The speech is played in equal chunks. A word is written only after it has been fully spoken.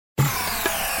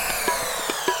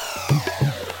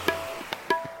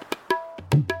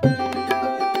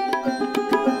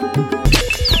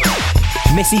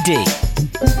Missy D.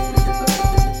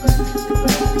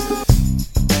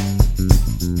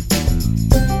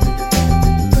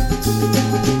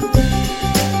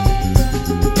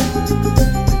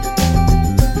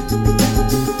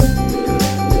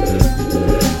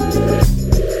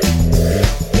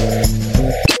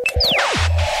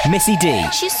 Missy D.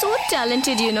 She's so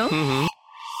talented, you know. Mm-hmm.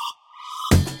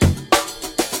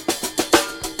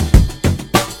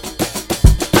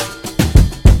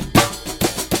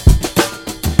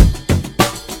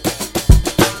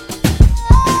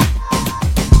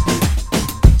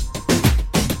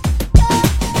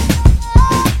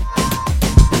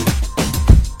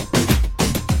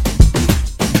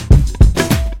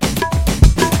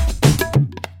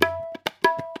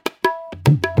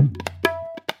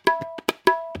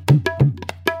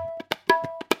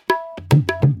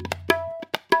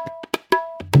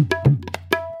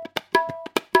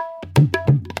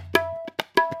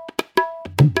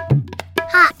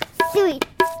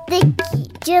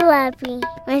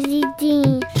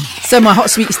 So my hot,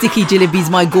 sweet, sticky jalebis,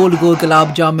 my gold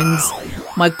gulab jamuns,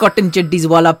 my cotton chaddis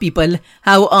wala people,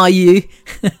 how are you?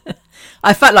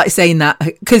 I felt like saying that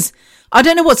because I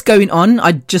don't know what's going on.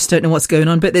 I just don't know what's going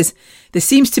on. But there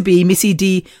seems to be Missy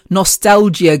D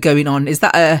nostalgia going on. Is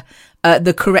that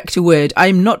the correct word?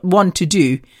 I'm not one to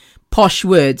do posh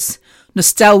words.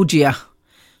 Nostalgia.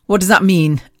 What does that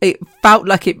mean? It felt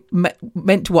like it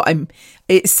meant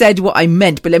it said what I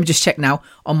meant, but let me just check now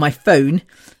on my phone.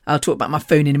 I'll talk about my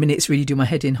phone in a minute. It's really doing my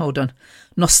head in. Hold on.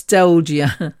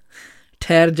 Nostalgia.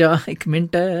 Terja, ik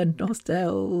meant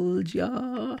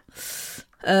nostalgia.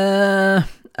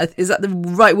 Is that the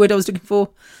right word I was looking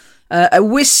for? A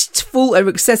wistful or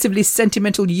excessively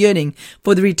sentimental yearning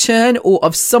for the return or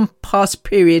of some past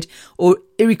period or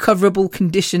irrecoverable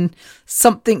condition,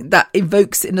 something that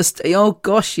evokes oh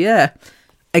gosh, yeah,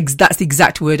 that's the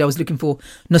exact word I was looking for,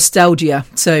 nostalgia.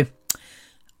 So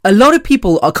a lot of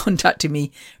people are contacting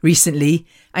me recently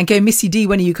and going, Missy D,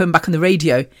 when are you coming back on the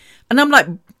radio? And I'm like,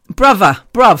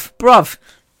 bruv,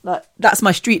 like, that's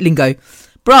my street lingo,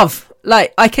 bruv.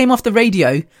 Like, I came off the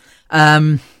radio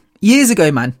years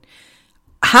ago, man.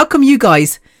 How come you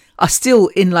guys are still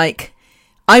in, like,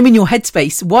 I'm in your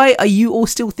headspace? Why are you all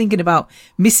still thinking about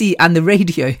Missy and the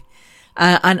radio?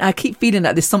 And I keep feeling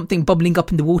that there's something bubbling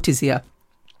up in the waters here.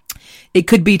 It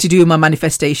could be to do with my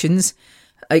manifestations.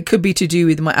 It could be to do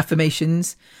with my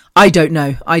affirmations. I don't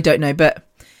know. But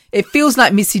it feels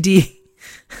like Missy D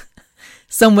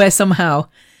somewhere, somehow,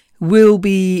 will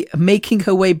be making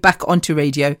her way back onto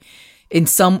radio in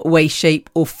some way, shape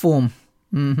or form.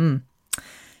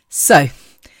 So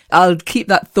I'll keep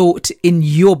that thought in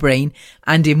your brain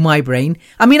and in my brain.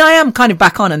 I mean, I am kind of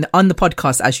back on the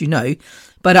podcast, as you know,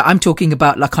 but I'm talking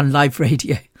about like on live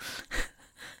radio.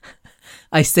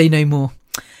 I say no more.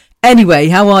 Anyway,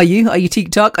 how are you? Are you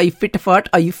TikTok? Are you fit to fart?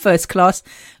 Are you first class?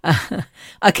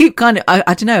 I keep kind of,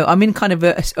 I don't know, I'm in kind of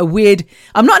a weird,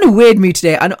 I'm not in a weird mood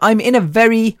today. I'm in a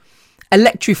very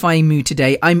electrifying mood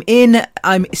today. I'm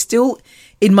still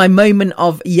in my moment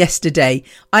of yesterday.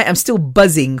 I am still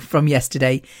buzzing from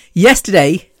yesterday.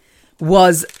 Yesterday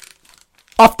was,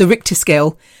 off the Richter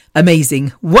scale,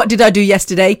 amazing. What did I do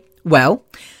yesterday? Well,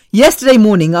 yesterday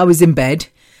morning I was in bed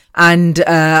and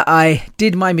I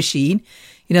did my machine.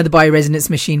 You know, the bioresonance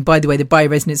machine. By the way, the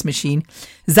bioresonance machine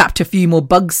zapped a few more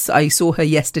bugs. I saw her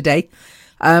yesterday.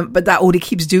 But that all it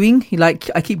keeps doing, like,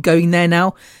 I keep going there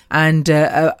now. And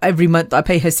every month I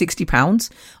pay her £60.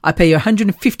 I pay her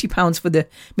 £150 for the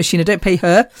machine. I don't pay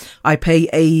her. I pay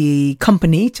a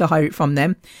company to hire it from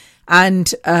them.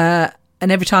 And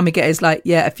every time I get it's like,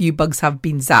 yeah, a few bugs have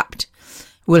been zapped.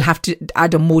 We'll have to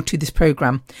add on more to this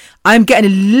program. I'm getting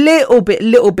a little bit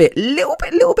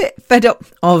fed up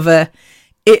of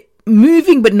it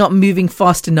moving, but not moving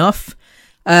fast enough.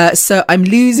 So I'm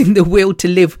losing the will to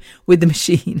live with the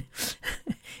machine,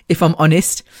 if I'm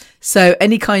honest. So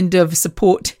any kind of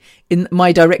support in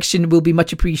my direction will be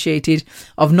much appreciated,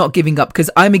 of not giving up,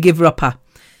 because I'm a giver-upper.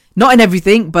 Not in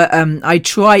everything, but I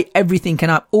try everything,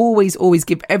 and I always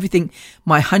give everything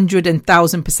my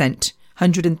 100,000%.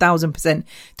 100,000%.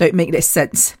 Don't make this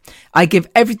sense. I give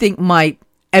everything my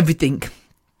everything,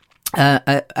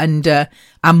 and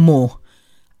more.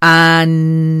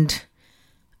 And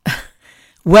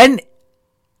when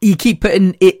you keep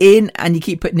putting it in and you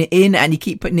keep putting it in and you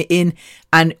keep putting it in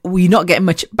and we're not getting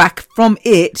much back from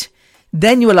it,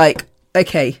 then you're like,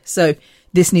 okay, so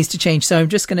this needs to change. So I'm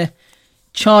just going to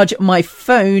charge my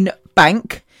phone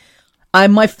bank.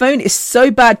 My phone is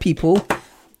so bad, people,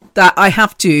 that I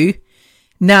have to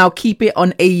now keep it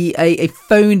on a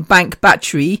phone bank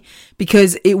battery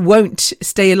because it won't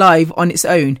stay alive on its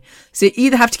own. So you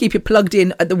either have to keep it plugged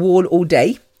in at the wall all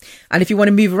day, And if you want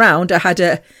to move around, I had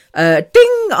a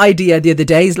ding idea the other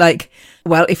day. It's like,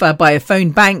 well, if I buy a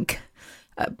phone bank,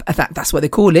 that's what they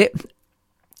call it,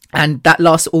 and that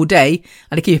lasts all day,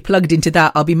 and if you're plugged into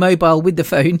that, I'll be mobile with the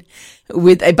phone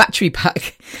with a battery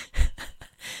pack.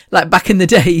 Like back in the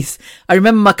days, I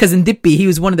remember my cousin Dippy, he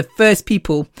was one of the first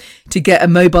people to get a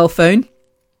mobile phone.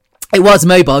 It was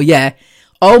mobile, yeah.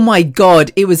 Oh my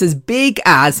God, it was as big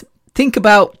as, think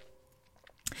about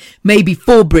maybe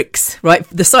 4 bricks, right?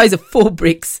 The size of 4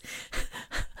 bricks.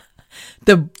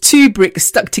 The 2 bricks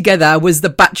stuck together was the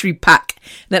battery pack.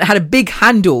 Then it had a big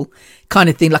handle kind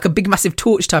of thing, like a big massive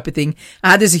torch type of thing.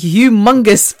 I had this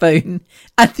humongous phone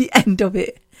at the end of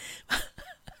it.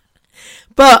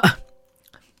 But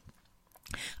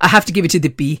I have to give it to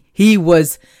Dippy. He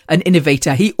was an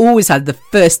innovator. He always had the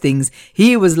first things.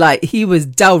 He was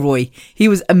Dalroy. He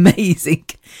was amazing.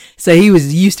 So he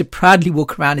used to proudly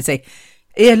walk around and say,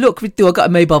 "Yeah, look, Ritu, I got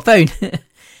a mobile phone."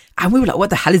 And we were like, what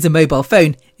the hell is a mobile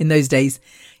phone in those days?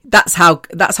 That's how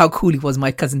cool he was,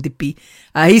 my cousin Dippy.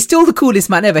 He's still the coolest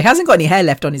man ever. He hasn't got any hair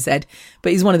left on his head,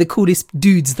 but he's one of the coolest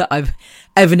dudes that I've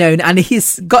ever known. And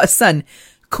he's got a son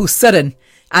called Sudden.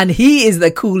 And he is the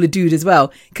cooler dude as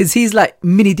well, because he's like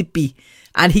Mini Dippy.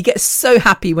 And he gets so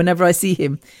happy whenever I see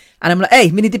him. And I'm like, "Hey,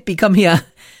 Mini Dippy, come here."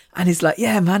 And he's like,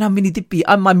 "Yeah, man, I'm Mini Dippy.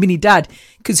 I'm my mini dad."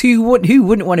 Because who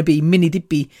wouldn't want to be Mini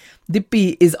Dippy?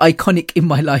 Dippy is iconic in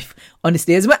my life,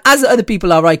 honestly, as other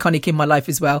people are iconic in my life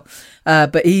as well.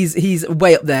 But he's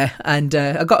way up there. And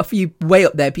I've got a few way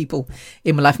up there people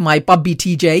in my life. My Bubby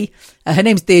TJ, her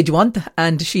name's Tejwant,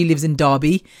 and she lives in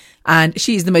Derby. And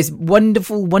she is the most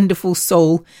wonderful, wonderful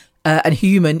soul and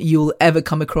human you'll ever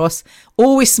come across.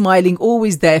 Always smiling,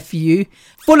 always there for you.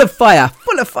 Full of fire.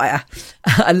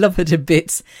 I love her to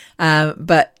bits.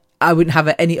 But I wouldn't have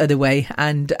her any other way.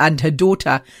 And her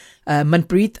daughter,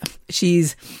 Manpreet,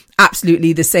 she's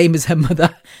absolutely the same as her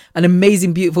mother. An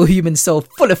amazing, beautiful human soul,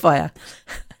 full of fire.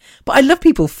 But I love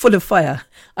people full of fire.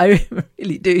 I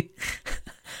really do.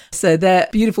 So they're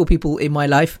beautiful people in my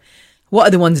life. What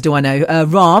other ones do I know?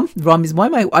 Ram is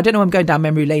I don't know, I'm going down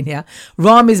memory lane here.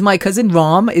 Ram is my cousin.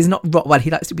 Ram is not, well, he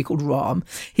likes to be called Ram.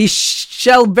 He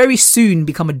shall very soon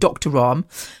become a Dr. Ram,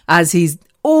 as he's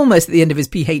almost at the end of his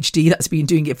PhD. That's been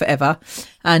doing it forever.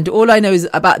 And all I know is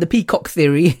about the peacock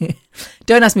theory.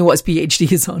 Don't ask me what his PhD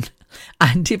is on.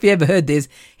 And if you ever heard this,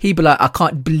 he'd be like, "I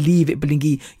can't believe it,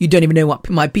 Blingy. You don't even know what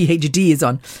my PhD is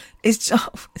on." It's too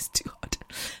hard.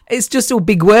 It's just all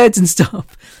big words and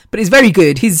stuff. But he's very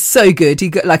good. He's so good.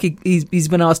 He's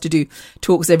been asked to do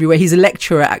talks everywhere. He's a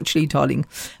lecturer, actually, darling,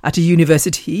 at a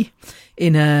university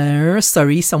in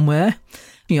Surrey somewhere.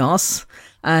 Yes.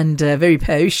 And very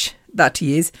posh, that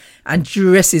he is. And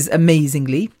dresses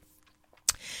amazingly.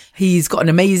 He's got an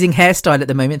amazing hairstyle at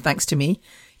the moment, thanks to me.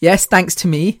 Yes, thanks to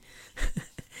me.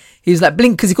 He was like,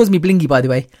 "Blink," because he calls me Blingy, by the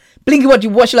way. "Blingy,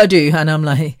 what shall I do?" And I'm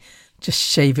like, "Just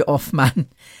shave it off, man."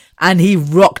 And he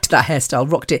rocked that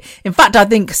hairstyle, rocked it. In fact, I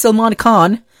think Salman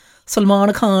Khan,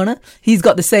 he's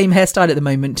got the same hairstyle at the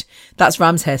moment. That's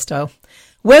Ram's hairstyle.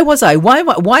 Where was I?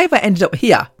 Why have I ended up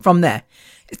here from there?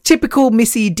 Typical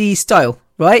Missy D style,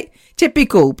 right?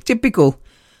 Typical.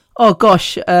 Oh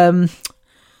gosh,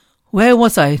 where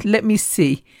was I? Let me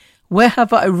see. Where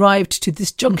have I arrived to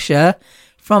this juncture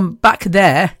from back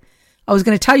there? I was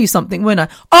going to tell you something, weren't I?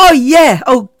 Oh yeah.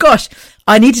 Oh gosh.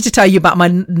 I needed to tell you about my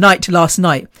night last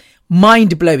night.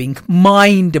 Mind blowing.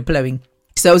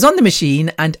 So I was on the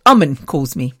machine and Aman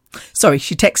calls me. Sorry,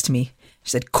 she texted me.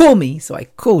 She said, "Call me." So I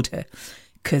called her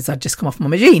because I'd just come off my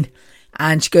machine.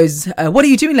 And she goes, "What are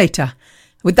you doing later?"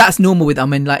 Well, that's normal with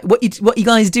Aman. Like, what you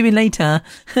guys doing later?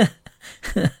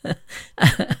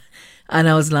 And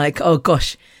I was like, oh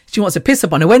gosh, she wants to piss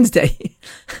up on a Wednesday.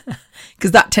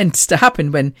 Because that tends to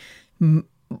happen when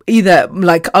either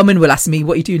like Aman will ask me,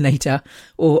 "What are you doing later?"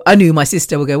 Or Anu, my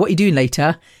sister, will go, "What are you doing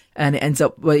later?" And it ends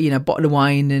up, well, a bottle of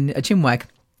wine and a chinwag.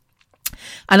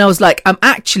 And I was like, I'm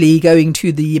actually going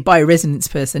to the bioresonance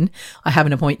person. I have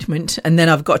an appointment, and then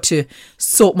I've got to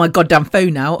sort my goddamn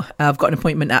phone out. I've got an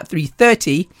appointment at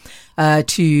 3:30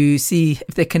 to see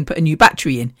if they can put a new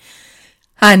battery in.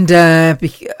 And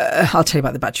I'll tell you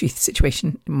about the battery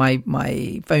situation.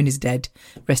 My phone is dead.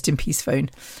 Rest in peace, phone.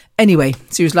 Anyway,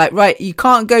 so he was like, "Right, you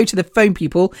can't go to the phone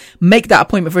people. Make that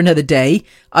appointment for another day.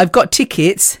 I've got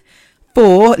tickets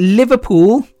for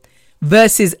Liverpool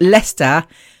versus Leicester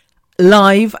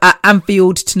live at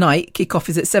Anfield tonight. Kickoff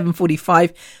is at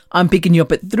 7:45. I'm picking you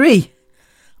up at 3.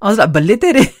 I was like,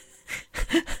 "Balidere."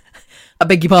 I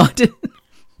beg your pardon.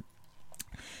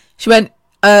 She went,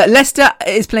 "Leicester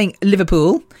is playing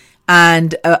Liverpool,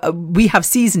 and we have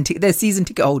season ticket. They're season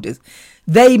ticket holders.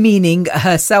 They meaning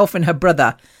herself and her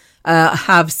brother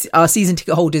are season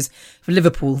ticket holders for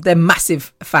Liverpool. They're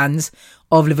massive fans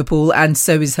of Liverpool, and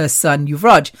so is her son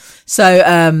Yuvraj. So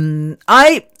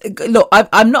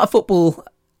I'm not a football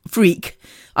freak.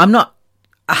 I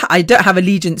don't have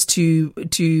allegiance to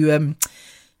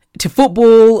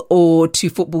football or to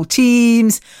football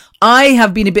teams. I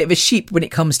have been a bit of a sheep when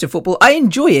it comes to football. I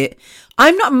enjoy it.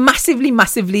 I'm not massively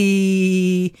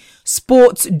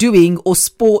sports doing or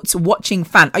sports watching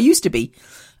fan. I used to be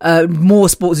more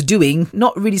sports doing,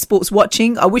 not really sports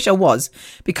watching. I wish I was,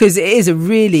 because it is a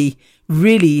really,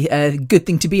 really good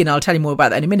thing to be. And I'll tell you more about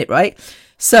that in a minute, right?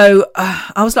 So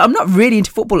I was like, I'm not really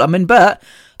into football. But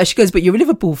she goes, but you're a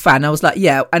Liverpool fan. I was like,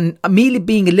 yeah. And me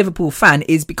being a Liverpool fan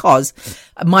is because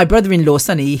my brother-in-law,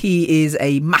 Sonny, he is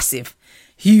a massive,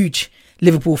 huge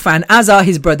Liverpool fan, as are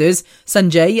his brothers,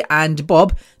 Sanjay and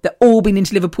Bob. They've all been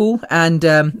into Liverpool. And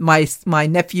my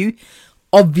nephew,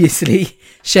 obviously,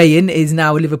 Shayan, is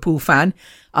now a Liverpool fan.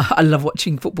 I love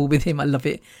watching football with him. I love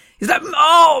it. He's like,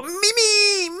 oh,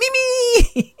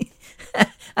 Mimi.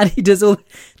 And he does all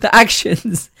the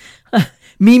actions.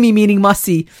 Mimi meaning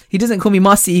Masi. He doesn't call me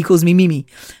Masi, he calls me Mimi.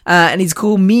 And he's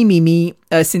called me Mimi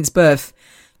since birth.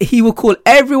 He will call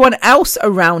everyone else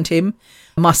around him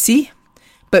Masi,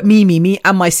 but me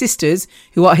and my sisters,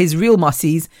 who are his real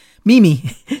Masis,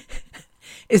 Mimi.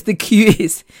 It's the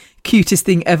cutest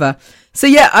thing ever. So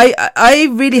yeah, I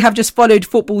really have just followed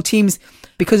football teams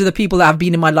because of the people that have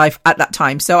been in my life at that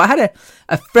time. So I had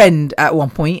a friend at one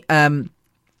point,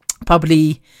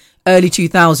 probably early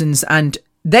 2000s, and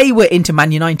they were into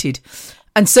Man United.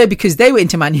 And so because they were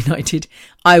into Man United,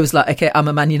 I was like, okay, I'm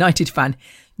a Man United fan,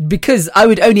 because I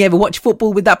would only ever watch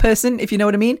football with that person, if you know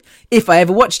what I mean, if I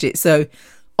ever watched it. So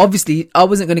obviously I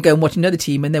wasn't going to go and watch another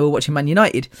team and they were watching Man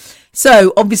United.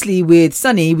 So obviously with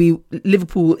Sonny,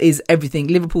 Liverpool is everything.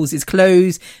 Liverpool's his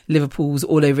clothes, Liverpool's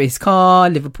all over his car,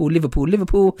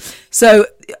 Liverpool. So,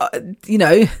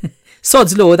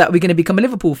 sod's law that we're going to become a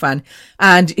Liverpool fan.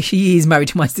 And he is married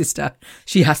to my sister.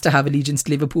 She has to have allegiance to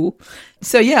Liverpool.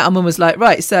 So yeah, Mum was like,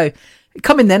 right, so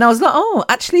coming then, I was like, oh,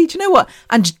 actually, do you know what?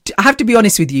 And I have to be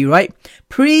honest with you, right?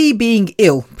 Pre-being,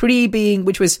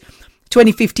 which was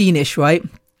 2015-ish, right?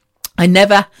 I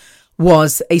never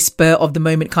was a spur of the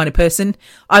moment kind of person.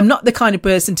 I'm not the kind of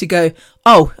person to go,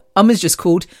 oh, Umma's just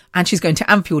called and she's going to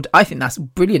Anfield. I think that's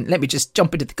brilliant. Let me just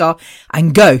jump into the car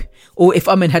and go. Or if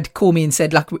Umma had called me and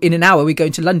said, like, in an hour, we're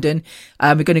going to London,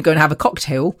 we're going to go and have a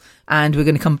cocktail and we're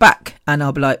going to come back. And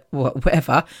I'll be like, well,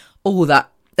 whatever. All that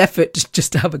effort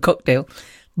just to have a cocktail.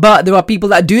 But there are people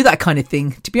that do that kind of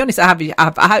thing. To be honest, I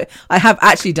have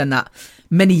actually done that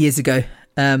many years ago.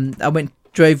 I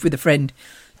drove with a friend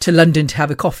to London to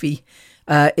have a coffee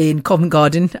in Covent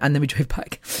Garden, and then we drove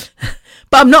back.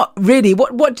 But I'm not really.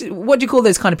 What do you call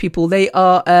those kind of people? They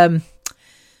are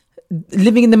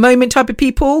living in the moment type of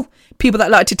people that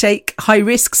like to take high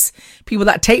risks, people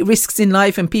that take risks in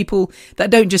life, and people that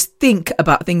don't just think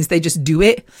about things, they just do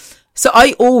it. So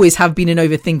I always have been an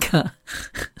overthinker.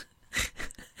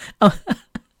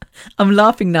 I'm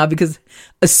laughing now because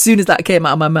as soon as that came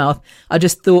out of my mouth, I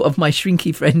just thought of my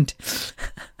shrinky friend.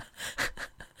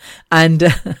 And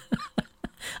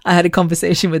I had a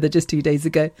conversation with her just 2 days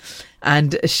ago,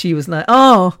 and she was like,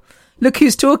 oh, look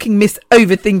who's talking, Miss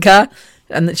Overthinker.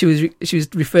 And that she was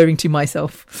referring to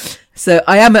myself. So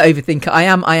I am an overthinker. I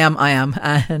am.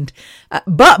 And,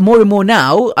 but more and more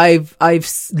now, I've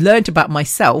learned about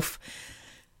myself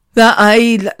that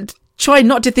I try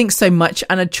not to think so much,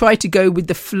 and I try to go with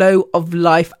the flow of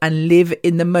life and live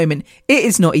in the moment. It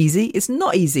is not easy. It's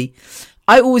not easy.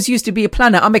 I always used to be a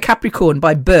planner. I'm a Capricorn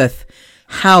by birth.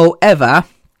 However,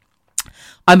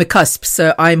 I'm a cusp.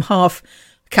 So I'm half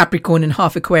Capricorn and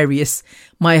half Aquarius.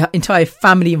 My entire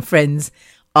family and friends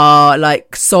are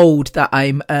like sold that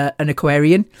I'm an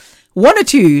Aquarian. One or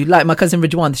two, like my cousin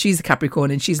Rajwan, she's a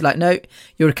Capricorn, and she's like, no,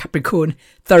 you're a Capricorn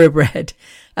thoroughbred.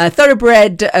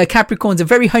 Capricorns are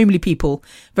very homely people,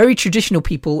 very traditional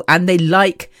people, and they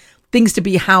like things to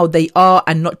be how they are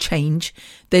and not change.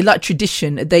 They like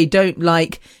tradition. They don't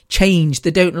like change.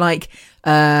 They don't like,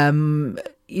 spur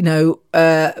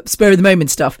of the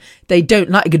moment stuff. They don't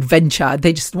like adventure.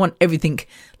 They just want everything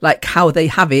like how they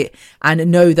have it, and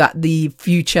know that the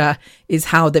future is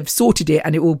how they've sorted it,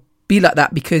 and it will be like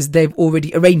that because they've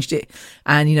already arranged it.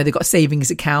 And, they've got savings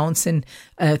accounts and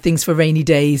things for rainy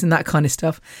days and that kind of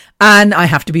stuff. And I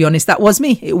have to be honest, that was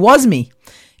me. It was me.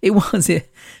 It was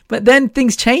it. But then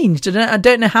things changed. I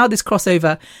don't know how this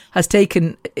crossover has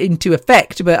taken into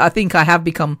effect, but I think I have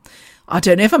become, I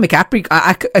don't know if I'm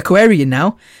Aquarian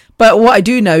now, but what I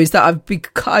do know is that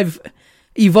I've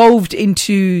evolved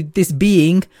into this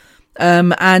being,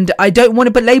 and I don't want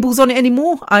to put labels on it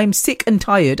anymore. I'm sick and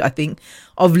tired, I think,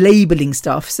 of labeling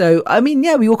stuff. So, I mean,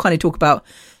 yeah, we all kind of talk about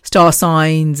star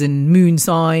signs and moon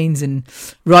signs and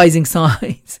rising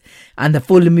signs, and the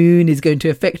full moon is going to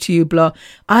affect you, blah.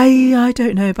 I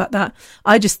don't know about that.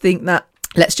 I just think that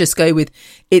let's just go with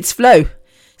its flow.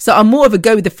 So I'm more of a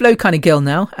go with the flow kind of girl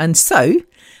now. And so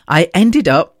I ended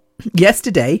up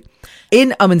yesterday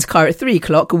in Aman's car at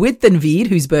 3:00 with Danveed,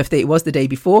 whose birthday it was the day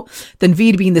before.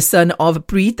 Danveed being the son of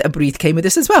Breathe. Breathe came with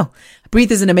us as well.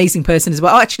 Breathe is an amazing person as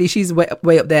well. Actually, she's way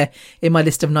up there in my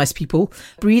list of nice people.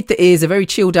 Breathe is a very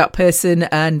chilled out person,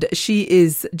 and she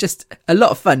is just a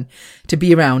lot of fun to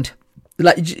be around.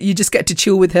 Like, you just get to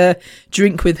chill with her,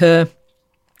 drink with her,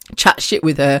 chat shit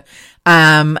with her.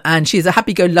 And she's a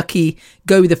happy-go-lucky,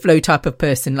 go with the flow type of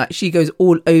person. Like, she goes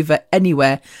all over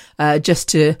anywhere, just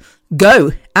to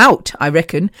go out, I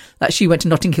reckon. Like, she went to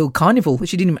Notting Hill Carnival.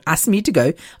 She didn't even ask me to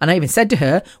go. And I even said to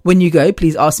her, when you go,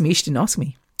 please ask me. She didn't ask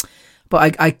me.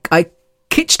 But I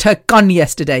kitched her gun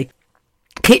yesterday.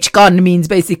 Kitch gun means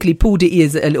basically pulled her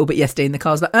ears a little bit yesterday in the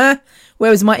car. I was like,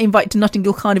 where was my invite to Notting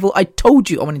Hill Carnival? I told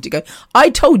you I wanted to go. I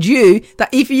told you that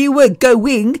if you were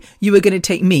going, you were going to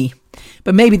take me.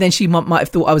 But maybe then she might have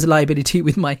thought I was a liability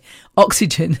with my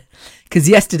oxygen. Because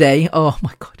yesterday, oh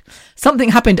my God, something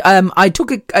happened. I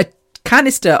took a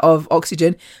canister of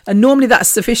oxygen, and normally that's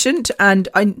sufficient.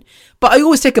 But I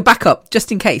always take a backup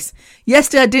just in case.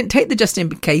 Yesterday I didn't take the just in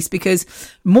case because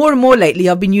more and more lately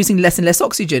I've been using less and less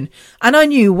oxygen. And I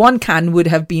knew one can would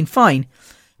have been fine.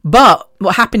 But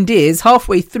what happened is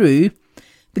halfway through,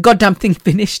 the goddamn thing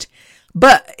finished.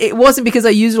 But it wasn't because I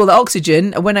used all the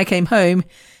oxygen. When I came home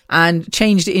and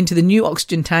changed it into the new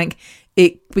oxygen tank,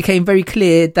 it became very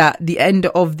clear that the end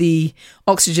of the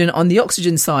oxygen on the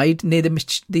oxygen side, near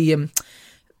the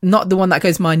not the one that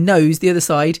goes my nose, the other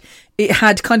side, it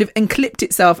had kind of unclipped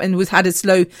itself and had a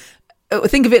slow,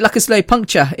 think of it like a slow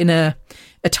puncture in a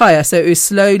tyre. So it was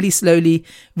slowly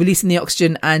releasing the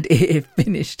oxygen, and it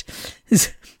finished.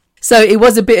 So it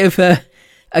was a bit of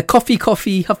a coffee,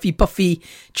 huffy puffy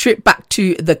trip back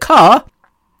to the car.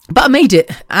 But I made it,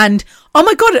 and oh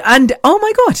my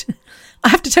God, I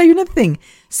have to tell you another thing.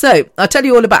 So I'll tell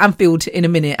you all about Anfield in a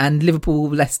minute, and Liverpool,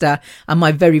 Leicester, and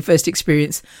my very first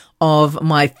experience of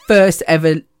my first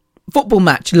ever football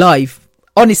match live,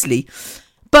 honestly.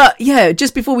 But yeah,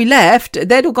 just before we left,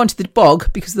 they'd all gone to the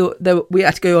bog because we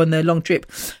had to go on the long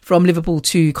trip from Liverpool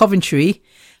to Coventry.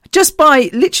 Just by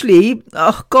literally,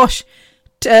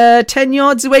 10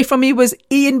 yards away from me was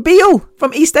Ian Beale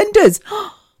from EastEnders.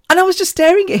 And I was just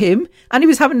staring at him, and he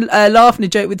was having a laugh and a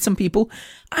joke with some people,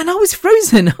 and I was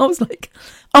frozen. I was like,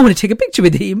 I want to take a picture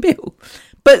with Ian Beale.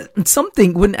 But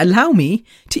something wouldn't allow me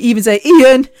to even say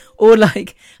Ian, or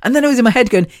like, and then I was in my head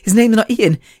going, his name's not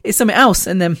Ian, it's something else.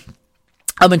 And then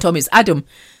Owen told me it's Adam. And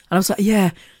I was like,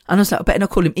 yeah. And I was like, I better not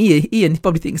call him Ian. Ian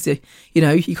probably thinks, you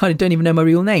kind of don't even know my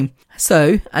real name.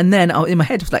 So, and then in my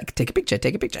head, I was like, take a picture.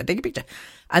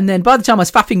 And then by the time I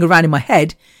was faffing around in my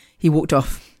head, he walked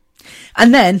off.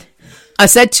 And then I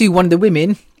said to one of the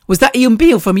women, was that Ian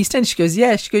Beale from EastEnders? She goes,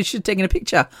 yeah. She goes, she's taking a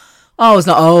picture. I was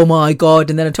like, oh my God.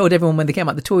 And then I told everyone when they came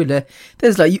out the toilet, they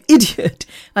was like, you idiot.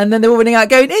 And then they were running out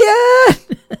going, Ian.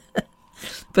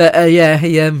 But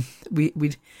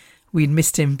we'd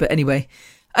missed him. But anyway.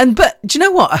 But do you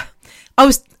know what? I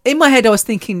was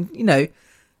thinking,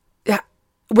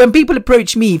 when people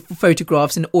approach me for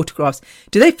photographs and autographs,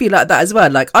 do they feel like that as well?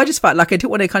 Like, I just felt like I didn't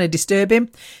want to kind of disturb him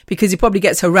because he probably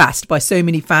gets harassed by so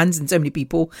many fans and so many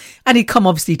people. And he'd come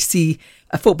obviously to see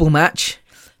a football match.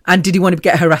 And did he want to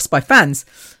get harassed by fans?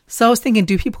 So I was thinking,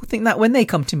 do people think that when they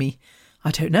come to me?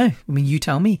 I don't know. I mean, you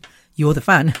tell me. You're the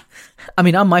fan. I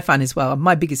mean, I'm my fan as well. I'm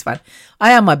my biggest fan.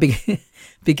 I am my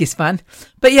biggest fan.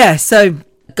 But yeah, so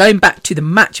going back to the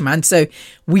match, man. So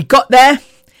we got there.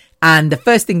 And the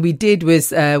first thing we did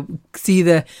was see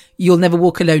the You'll Never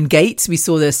Walk Alone gates. We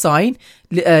saw the sign,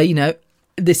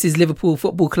 this is Liverpool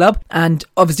Football Club. And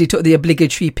obviously took the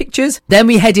obligatory pictures. Then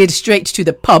we headed straight to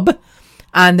the pub.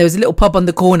 And there was a little pub on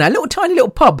the corner, a little tiny little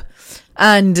pub.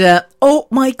 And oh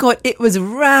my God, it was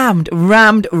rammed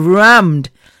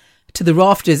to the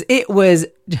rafters. It was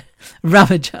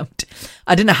rammer-jammed.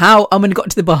 I don't know how Aman got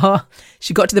to the bar.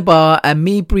 She got to the bar, and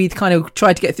me, Breathe, kind of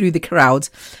tried to get through the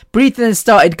crowds. Breathe then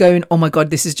started going, oh my God,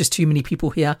 this is just too many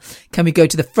people here. Can we go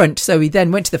to the front? So we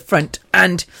then went to the front,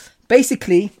 and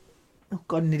basically, oh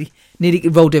God, nearly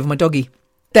rolled over my doggy.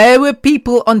 There were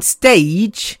people on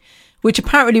stage, which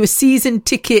apparently was season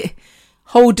ticket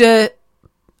holder.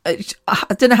 I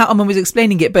don't know how Aman was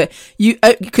explaining it, but you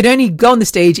could only go on the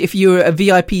stage if you were a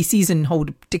VIP season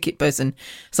holder ticket person,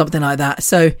 something like that.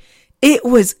 So it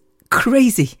was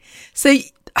crazy. So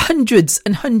hundreds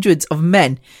and hundreds of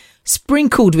men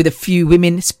sprinkled with a few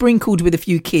women, sprinkled with a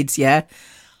few kids, yeah?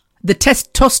 The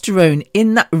testosterone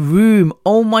in that room,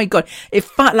 oh my God, it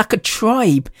felt like a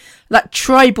tribe, like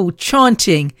tribal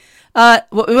chanting.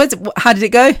 What was it? How did it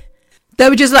go? They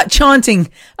were just like chanting,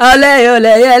 ole, ole,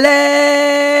 ole,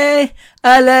 ole,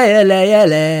 ole, ole,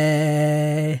 ole,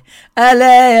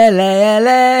 ole,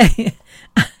 ole.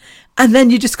 And then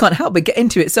you just can't help but get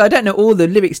into it. So I don't know all the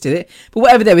lyrics to it, but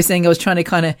whatever they were saying, I was trying to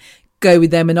kind of go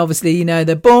with them. And obviously, you know,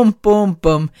 the boom, boom,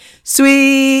 boom,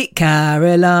 sweet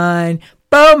Caroline,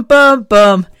 boom, boom,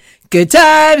 boom. Good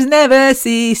times never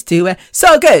cease to end.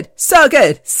 So good, so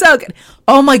good, so good.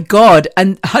 Oh my God.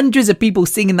 And hundreds of people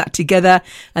singing that together.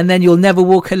 And then You'll Never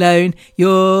Walk Alone.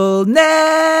 You'll never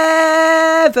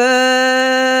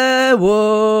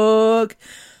walk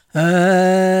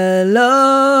alone.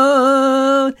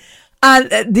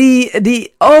 And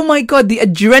the oh my God, the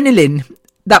adrenaline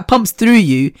that pumps through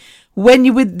you when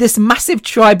you're with this massive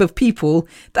tribe of people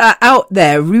that are out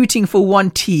there rooting for one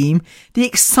team, the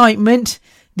excitement,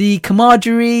 the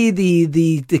camaraderie,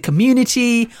 the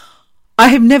community. I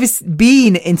have never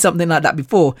been in something like that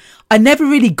before. I never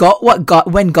really got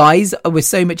when guys were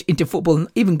so much into football,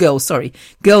 even girls, sorry.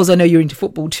 Girls, I know you're into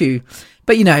football too.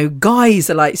 But, you know, guys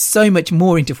are like so much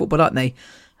more into football, aren't they?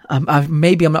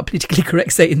 Maybe I'm not politically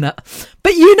correct saying that.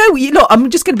 But you know, I'm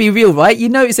just going to be real, right? You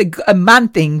know, it's a man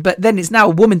thing, but then it's now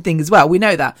a woman thing as well. We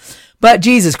know that. But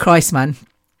Jesus Christ, man.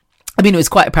 I mean, it was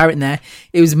quite apparent there.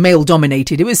 It was male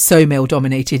dominated. It was so male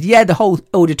dominated. Yeah, the whole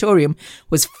auditorium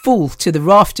was full to the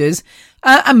rafters,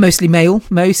 and mostly male,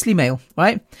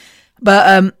 right?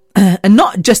 But, and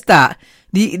not just that,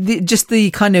 just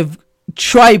the kind of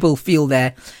tribal feel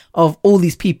there of all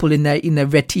these people in their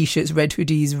red t-shirts, red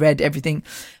hoodies, red everything,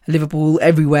 Liverpool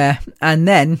everywhere. And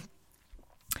then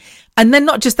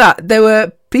not just that, there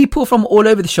were people from all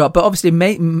over the shop, but obviously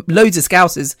loads of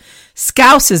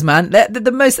Scousers, man. They're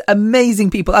the most amazing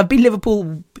people. I've been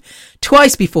Liverpool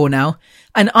twice before now,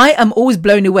 and I am always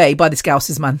blown away by the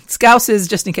Scousers, man. Scousers,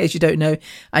 just in case you don't know,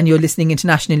 and you're listening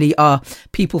internationally, are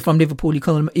people from Liverpool. You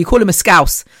call them a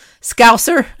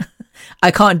Scouser.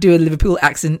 I can't do a Liverpool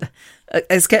accent,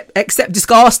 except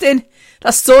disgusting.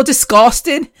 That's so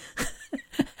disgusting.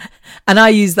 And I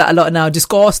use that a lot now,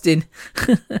 disgusting.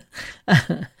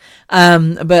 But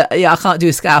yeah, I can't do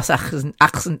a Scouse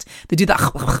accent. They do that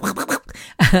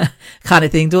kind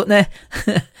of thing, don't they?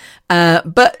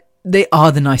 But they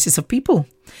are the nicest of people.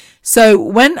 So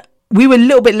when we were a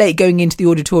little bit late going into the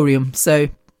auditorium, so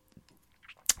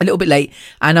a little bit late,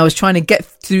 and I was trying to get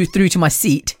through to my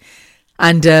seat,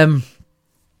 and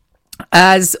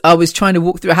as I was trying to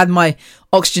walk through, I had my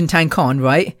oxygen tank on,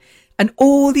 right? And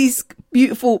all these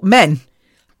beautiful men,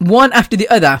 one after the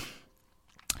other,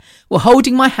 were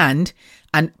holding my hand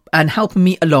and helping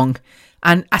me along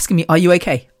and asking me, "Are you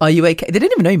okay? Are you okay?" They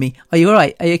didn't even know me. "Are you all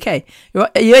right? Are you okay? Are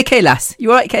you okay, lass?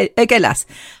 You all right? Okay, lass."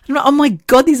 I'm like, oh my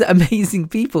God, these are amazing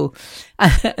people.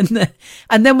 And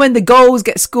then when the goals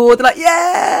get scored, they're like,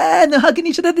 "Yeah," and they're hugging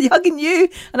each other, they're hugging you.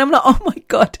 And I'm like, oh my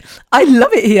God, I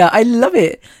love it here. I love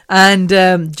it. And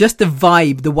just the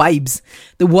vibe, the vibes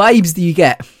that you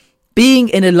get. Being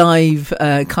in a live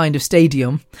kind of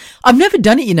stadium, I've never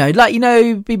done it, you know. Like, you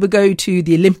know, people go to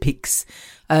the Olympics,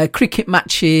 cricket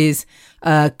matches,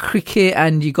 cricket,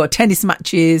 and you got tennis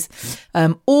matches,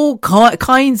 all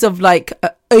kinds of like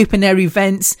open air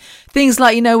events. Things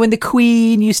like, you know, when the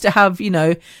Queen used to have, you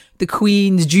know, the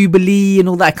Queen's Jubilee and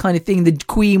all that kind of thing. The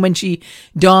Queen, when she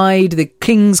died, the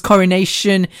King's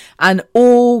coronation, and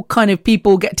all kind of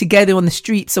people get together on the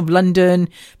streets of London,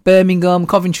 Birmingham,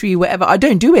 Coventry, wherever. I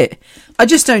don't do it. I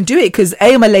just don't do it because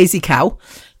A, I'm a lazy cow.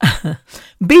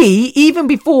 B, even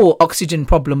before oxygen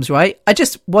problems, right? I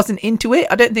just wasn't into it.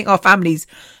 I don't think our family's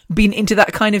been into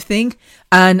that kind of thing.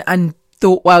 And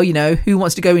thought, well, you know, who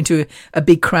wants to go into a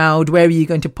big crowd? Where are you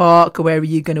going to park? Where are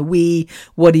you going to wee?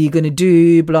 What are you going to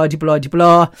do? Blah, blah, blah,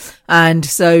 blah. And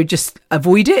so just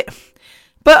avoid it.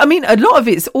 But I mean, a lot of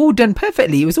it's all done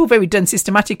perfectly. It was all very done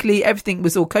systematically. Everything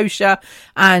was all kosher,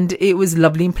 and it was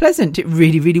lovely and pleasant. It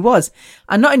really, really was.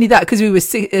 And not only that, because we were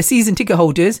season ticket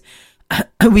holders,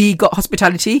 we got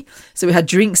hospitality. So we had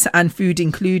drinks and food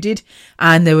included,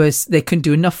 and they couldn't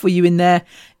do enough for you in there.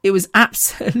 It was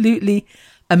absolutely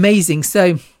amazing.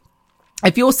 So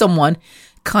if you're someone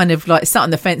kind of like sat on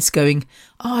the fence going,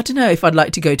 "Oh, I don't know if I'd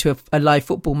like to go to a live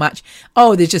football match.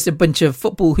 Oh, there's just a bunch of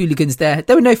football hooligans there."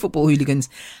 There were no football hooligans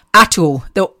at all.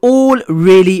 They were all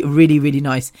really, really, really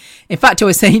nice. In fact, I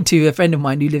was saying to a friend of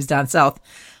mine who lives down south,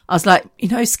 I was like, you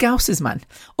know, Scousers, man,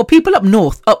 or people up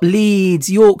north, up Leeds,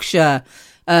 Yorkshire,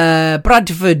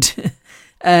 Bradford,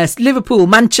 Liverpool,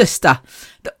 Manchester.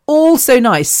 They're all so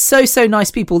nice, so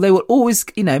nice people. They will always,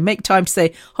 make time to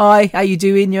say, hi, how you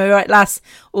doing? You're all right, lass?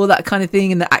 All that kind of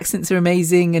thing. And the accents are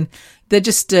amazing. And they're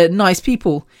just nice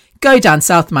people. Go down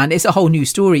south, man. It's a whole new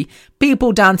story.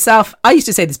 People down south. I used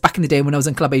to say this back in the day when I was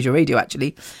on Club Asia Radio,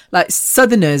 actually. Like,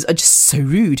 Southerners are just so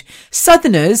rude.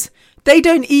 Southerners, they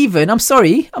don't even, I'm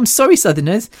sorry,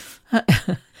 Southerners.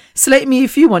 Slate me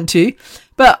if you want to.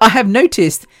 But I have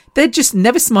noticed they just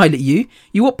never smile at you.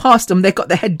 You walk past them, they've got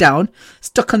their head down,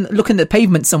 stuck on looking at the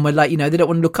pavement somewhere, like, they don't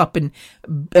want to look up and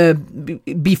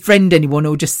befriend anyone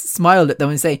or just smile at them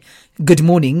and say, good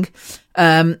morning.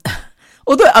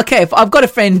 Although, okay, if I've got a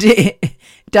friend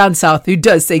down south who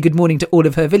does say good morning to all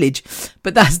of her village,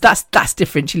 but that's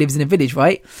different. She lives in a village,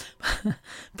 right?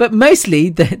 But mostly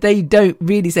they don't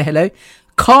really say hello.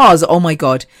 Cars, oh my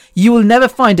God, you will never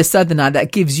find a southerner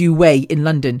that gives you way in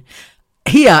London.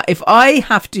 Here, if I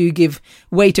have to give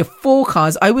way to 4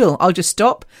 cars, I will. I'll just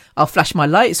stop. I'll flash my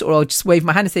lights, or I'll just wave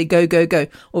my hand and say, go, go, go.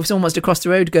 Or if someone wants to cross the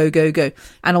road, go, go, go.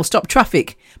 And I'll stop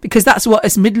traffic, because that's what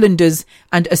us Midlanders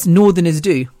and us Northerners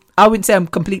do. I wouldn't say I'm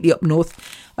completely up north.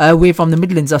 We're from the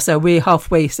Midlands, so we're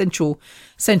halfway central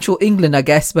England, I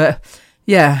guess. But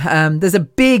yeah, there's a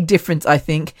big difference, I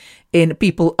think, in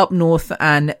people up north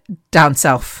and down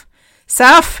south.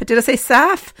 South? Did I say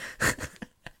south?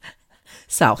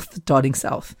 South, darling,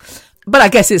 south. But I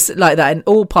guess it's like that in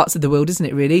all parts of the world, isn't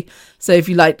it, really? So if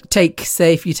you take,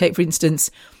 for instance,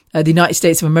 the United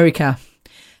States of America,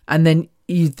 and then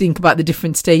you think about the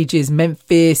different stages,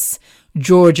 Memphis,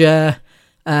 Georgia,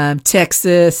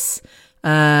 Texas,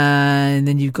 and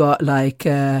then you've got like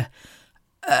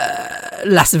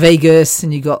Las Vegas,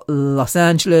 and you got Los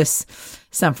Angeles,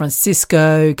 San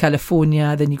Francisco,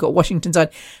 California, then you've got Washington side,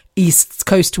 East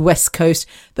Coast to West Coast.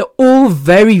 They're all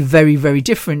very, very, very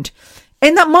different.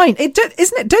 In that mind,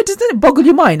 doesn't it boggle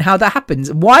your mind how that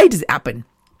happens? Why does it happen?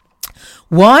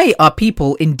 Why are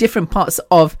people in different parts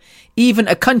of even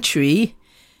a country,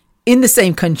 in the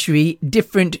same country,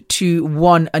 different to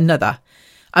one another?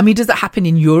 I mean, does that happen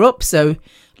in Europe? So,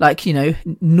 like,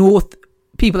 north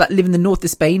people that live in the north of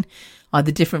Spain are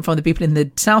they different from the people in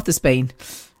the south of Spain?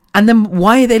 And then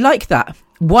why are they like that?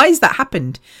 Why has that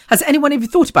happened? Has anyone ever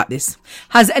thought about this?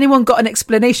 Has anyone got an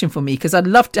explanation for me? Because I'd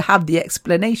love to have the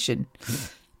explanation.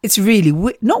 It's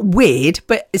really not weird,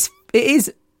 but it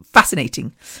is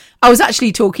fascinating. I was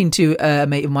actually talking to a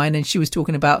mate of mine, and she was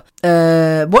talking about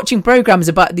watching programs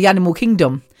about the animal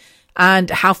kingdom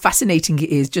and how fascinating it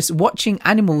is just watching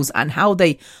animals and how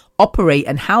they operate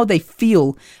and how they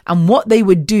feel and what they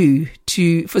would do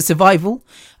for survival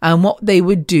and what they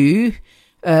would do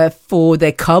for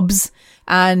their cubs,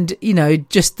 and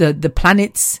just the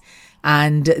planets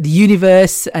and the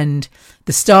universe and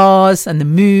the stars and the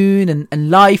moon and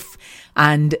life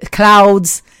and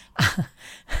clouds. Have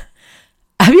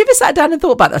you ever sat down and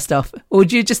thought about that stuff? Or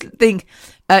do you just think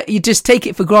you just take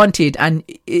it for granted and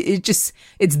it's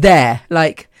there?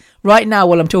 Like right now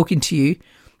while I'm talking to you,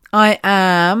 I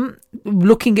am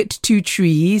looking at 2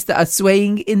 trees that are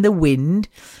swaying in the wind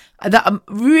that are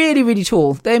really, really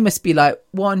tall. They must be like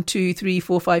 1, 2, 3,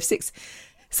 4, 5, 6,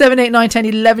 7, 8, 9, 10,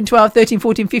 11, 12, 13,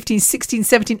 14, 15, 16,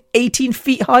 17, 18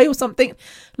 feet high or something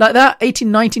like that.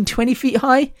 18, 19, 20 feet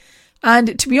high.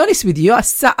 And to be honest with you, I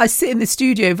sit in the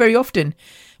studio very often,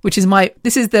 which is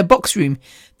this is the box room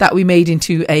that we made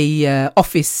into a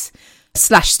office /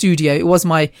 studio. It was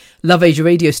my Love Asia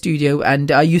Radio studio,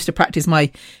 and I used to practice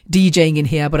my DJing in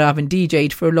here, but I haven't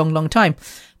DJed for a long, long time.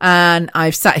 And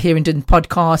I've sat here and done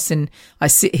podcasts, and I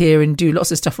sit here and do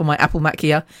lots of stuff on my Apple Mac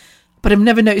here, but I've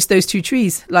never noticed those 2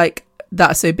 trees like that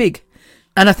are so big.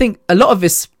 And I think a lot of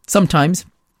us sometimes,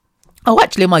 oh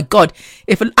my God,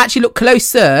 if I actually look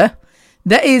closer,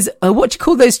 there is what do you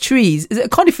call those trees? Is it a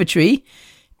conifer tree?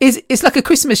 It's like a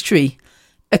Christmas tree.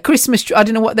 A Christmas tree. I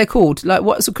don't know what they're called. Like,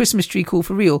 what's a Christmas tree called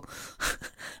for real?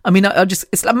 I mean,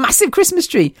 it's a massive Christmas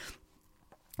tree.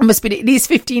 It must be at least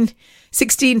 15,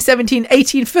 16, 17,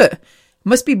 18 foot.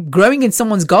 Must be growing in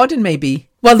someone's garden, maybe.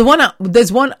 Well,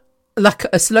 there's one like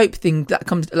a slope thing that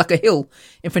comes like a hill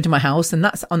in front of my house, and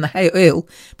that's on the hill.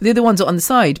 But the other ones are on the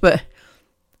side. But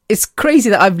it's crazy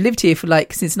that I've lived here for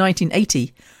since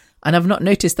 1980, and I've not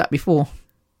noticed that before.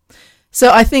 So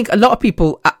I think a lot of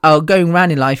people are going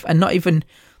around in life and not even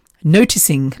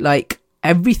noticing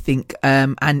everything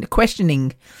and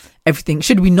questioning everything.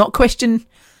 Should we not question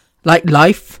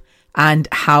life and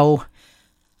how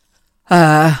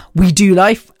we do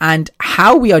life and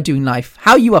how we are doing life,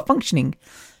 how you are functioning?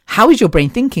 How is your brain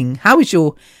thinking? How is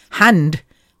your hand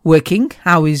working?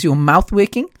 How is your mouth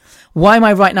working? Why am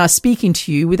I right now speaking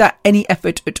to you without any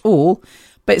effort at all?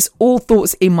 but it's all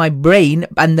thoughts in my brain,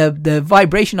 and the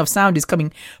vibration of sound is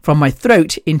coming from my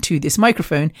throat into this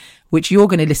microphone, which you're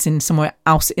going to listen somewhere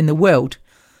else in the world.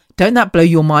 Don't that blow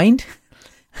your mind?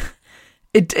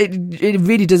 It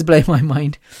really does blow my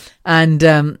mind. And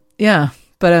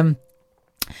but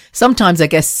sometimes I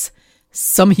guess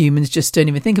some humans just don't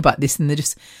even think about this, and they're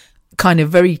just kind of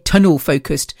very tunnel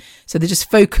focused. So they're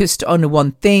just focused on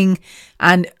one thing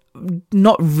and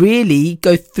not really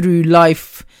go through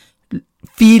life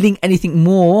feeling anything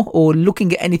more or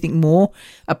looking at anything more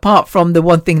apart from the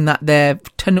one thing that their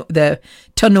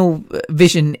tunnel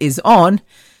vision is on.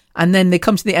 And then they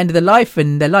come to the end of their life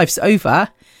and their life's over,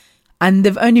 and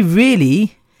they've only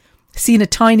really seen a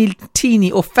teeny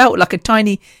or felt like a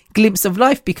tiny glimpse of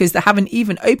life because they haven't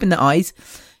even opened their eyes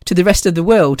to the rest of the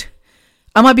world.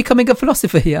 Am I becoming a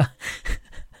philosopher here?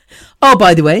 Oh,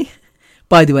 by the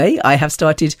way, I have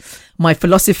started my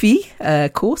philosophy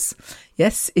course.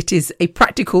 Yes, it is a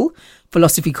practical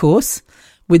philosophy course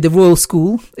with the Royal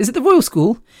School. Is it the Royal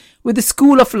School? With the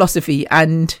School of Philosophy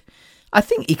and I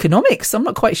think economics. I'm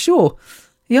not quite sure.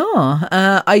 Yeah,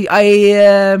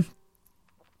 I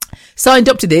signed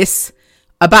up to this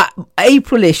about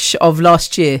April-ish of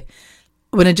last year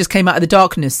when I just came out of the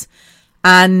darkness,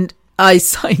 and I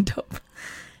signed up.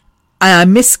 I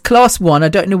missed class 1. I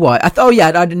don't know why. I thought,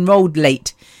 I'd enrolled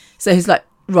late. So he's like,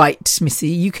 right, Missy,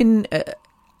 you can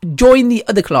join the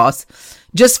other class.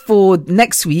 Just for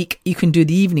next week, you can do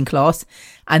the evening class,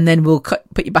 and then we'll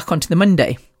put you back onto the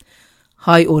Monday.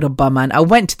 High order man. I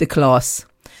went to the class,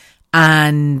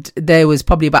 and there was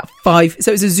probably about 5.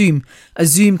 So it was a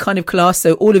Zoom kind of class.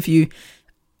 So all of you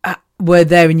were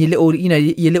there in your little,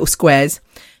 your little squares.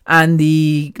 And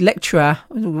the lecturer,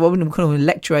 what would we call him, a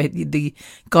lecturer, the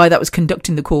guy that was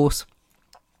conducting the course,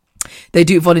 they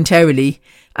do it voluntarily.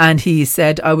 And he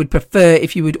said, I would prefer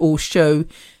if you would all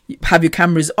have your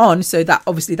cameras on, so that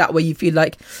obviously that way you feel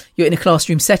like you're in a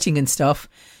classroom setting and stuff.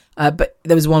 But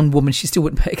there was one woman, she still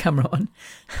wouldn't put a camera on.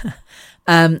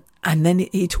 And then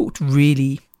he talked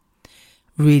really,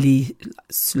 really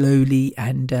slowly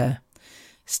and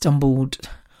stumbled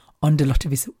on a lot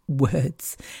of his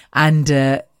words.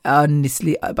 And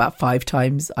honestly, about 5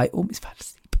 times, I almost fell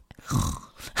asleep.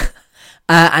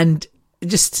 And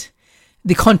just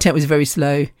the content was very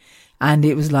slow. And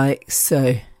it was like,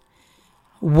 so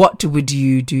what would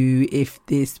you do if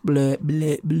this blah,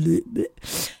 blah, blah, blah.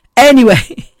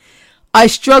 Anyway, I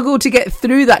struggled to get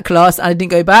through that class and I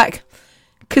didn't go back.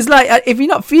 Because, if you're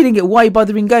not feeling it, why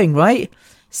bothering going, right?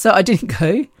 So I didn't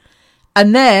go.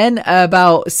 And then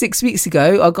about 6 weeks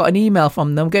ago, I got an email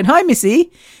from them going, hi,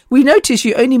 Missy, we noticed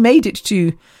you only made it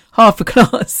to half a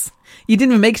class. You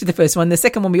didn't even make it to the first one. The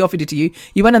second one, we offered it to you.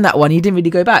 You went on that one. You didn't really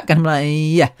go back. And I'm like,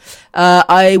 yeah,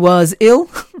 I was ill.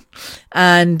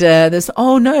 And there's,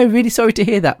 oh no, really sorry to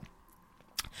hear that.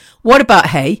 What about,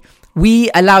 hey, we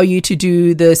allow you to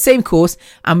do the same course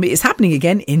and it's happening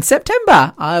again in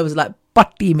September. I was like,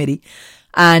 patti meri.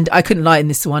 And I couldn't lie in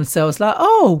this one. So I was like,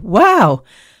 oh, wow,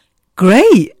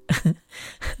 great.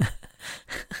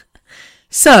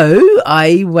 So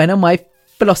I went on my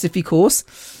philosophy course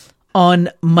on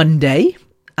Monday,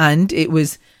 and it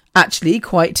was actually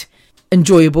quite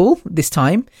enjoyable this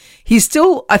time. He's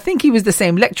still, I think he was the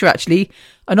same lecturer actually,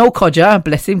 an old codger,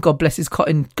 bless him, God bless his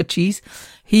cotton cheese.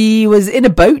 He was in a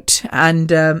boat, and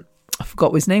I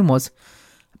forgot what his name was,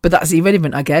 but that's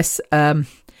irrelevant, I guess. And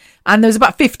there was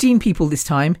about 15 people this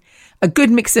time, a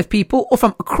good mix of people, all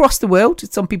from across the world.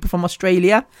 Some people from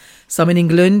Australia, some in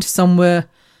England, some were,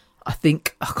 I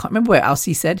think, I can't remember where else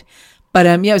he said. But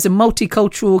it was a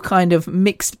multicultural kind of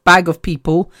mixed bag of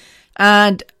people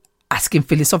and asking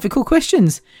philosophical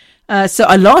questions. So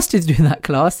I lasted through that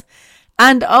class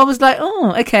and I was like,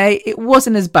 oh, okay, it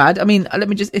wasn't as bad. I mean,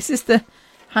 is this the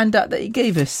handout that he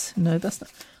gave us? No, that's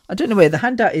not. I don't know where the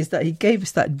handout is that he gave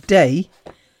us that day.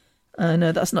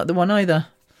 No, that's not the one either.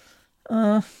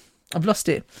 I've lost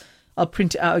it. I'll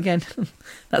print it out again.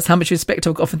 That's how much respect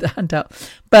I've got for the handout.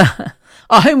 But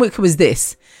our homework was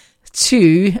this.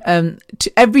 To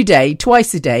every day,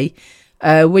 twice a day,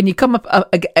 when you come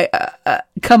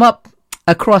up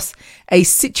across a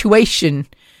situation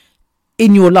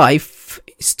in your life,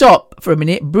 stop for a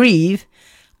minute, breathe,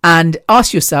 and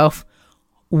ask yourself,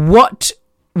 what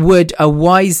would a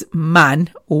wise man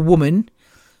or woman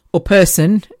or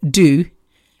person do?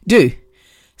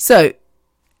 So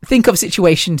think of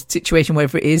situation,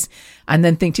 wherever it is, and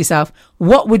then think to yourself,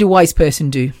 what would a wise person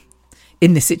do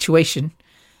in this situation?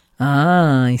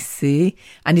 Ah, I see.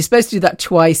 And you're supposed to do that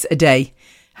twice a day.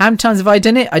 How many times have I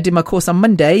done it? I did my course on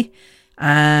Monday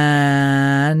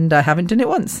and I haven't done it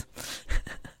once.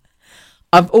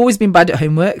 I've always been bad at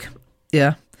homework.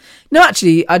 Yeah. No,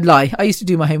 actually, I'd lie. I used to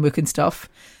do my homework and stuff.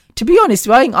 To be honest,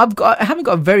 I haven't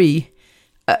got very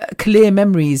clear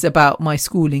memories about my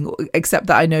schooling, except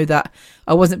that I know that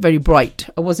I wasn't very bright.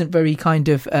 I wasn't very kind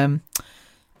of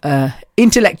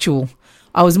intellectual.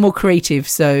 I was more creative.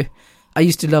 So I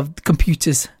used to love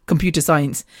computers, computer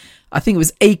science. I think it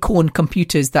was Acorn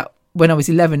Computers that when I was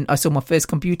 11, I saw my first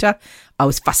computer. I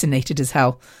was fascinated as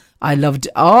hell. I loved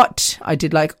art. I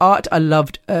did like art. I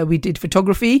loved, we did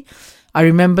photography. I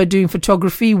remember doing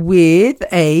photography with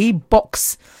a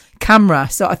box camera.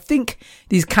 So I think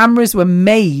these cameras were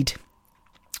made,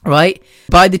 right,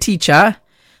 by the teacher.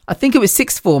 I think it was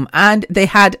sixth form, and they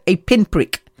had a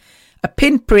pinprick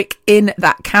in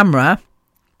that camera.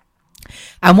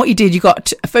 And what you did, you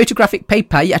got a photographic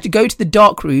paper. You had to go to the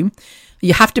dark room.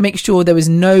 You have to make sure there was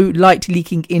no light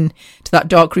leaking into that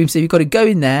dark room. So you've got to go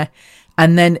in there,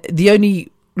 and then the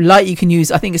only light you can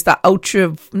use, I think it's that no,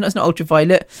 it's not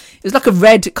ultraviolet. It's like a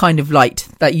red kind of light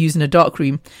that you use in a dark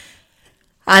room.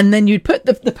 And then you'd put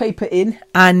the paper in,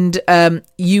 and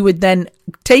you would then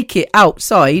take it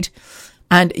outside,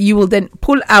 and you will then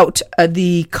pull out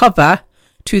the cover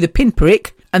to the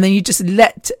pinprick, and then you just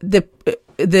let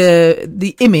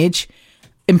the image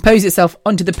impose itself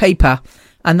onto the paper.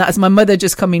 And that's my mother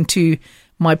just coming to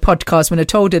my podcast when I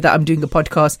told her that I'm doing a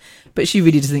podcast, but she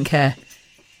really doesn't care.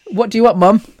 What do you want,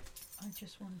 Mum? I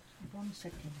just want 1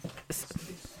 second.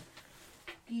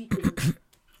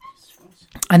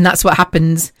 And that's what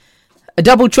happens. A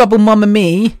double trouble, Mum and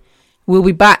me will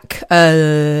be back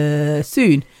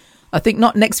soon. I think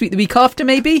not next week, the week after,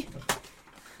 maybe.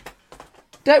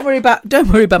 Don't worry about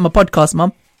my podcast,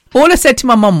 Mum. All I said to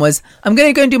my mum was, I'm going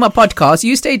to go and do my podcast.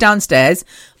 You stay downstairs.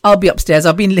 I'll be upstairs.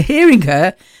 I've been hearing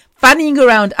her fannying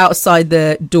around outside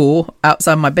the door,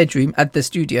 outside my bedroom at the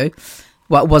studio.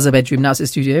 Well, it was a bedroom, now it's a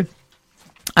studio.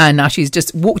 And now she's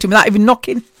just walked in without even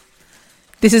knocking.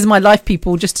 This is my life,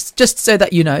 people, just so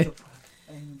that you know.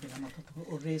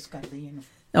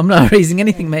 I'm not raising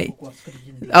anything, mate.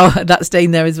 Oh, that's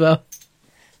staying there as well.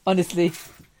 Honestly.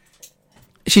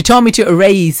 She told me to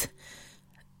erase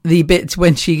the bit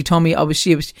when she told me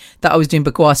that I was doing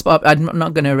bakwas, but I'm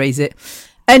not going to erase it.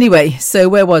 Anyway, so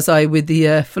where was I with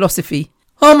the philosophy?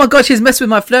 Oh my God, she's messed with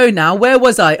my flow now. Where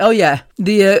was I? Oh yeah,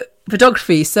 the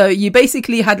photography. So you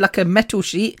basically had like a metal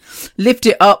sheet, lift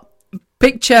it up,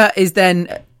 picture is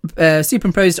then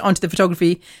superimposed onto the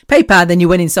photography paper, then you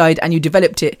went inside and you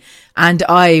developed it, and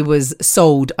I was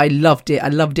sold. I loved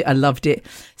it.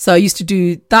 So I used to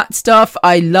do that stuff.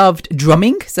 I loved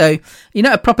drumming, so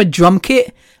a proper drum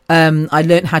kit. I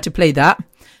learned how to play that.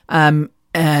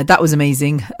 That was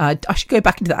amazing. I should go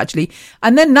back into that actually.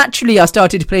 And then naturally I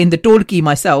started playing the dolki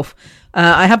myself.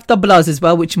 I have tablas as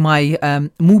well, which my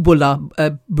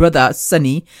Mubola brother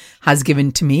Sunny has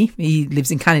given to me. He lives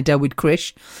in Canada with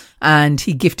Krish, and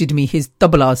he gifted me his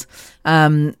tablas.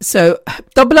 So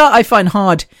tabla I find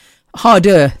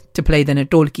harder to play than a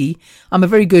dolki. I'm a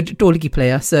very good dolki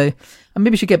player, so I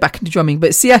maybe should get back into drumming.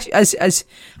 But see, as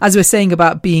we're saying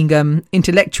about being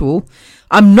intellectual,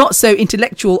 I'm not so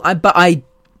intellectual, but I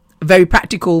very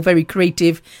practical, very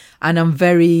creative, and I'm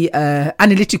very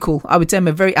analytical. I would say I'm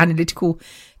a very analytical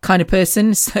kind of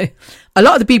person. So a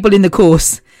lot of the people in the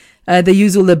course, they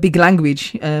use all the big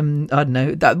language. I don't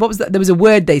know. What was that? There was a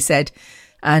word they said,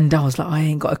 and I was like, I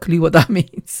ain't got a clue what that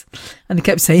means. And they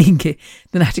kept saying it.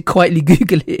 Then I had to quietly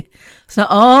Google it. It's like,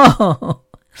 oh.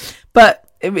 But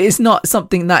it's not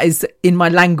something that is in my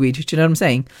language. Do you know what I'm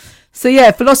saying? So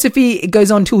yeah, philosophy, it goes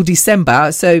on till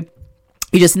December. So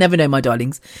you just never know, my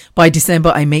darlings. By December,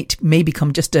 I may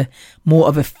become just more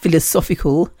of a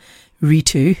philosophical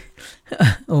Ritu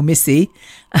or Missy.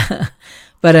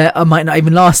 But I might not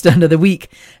even last another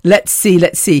week. Let's see.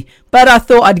 But I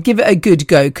thought I'd give it a good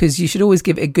go, because you should always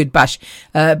give it a good bash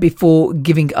before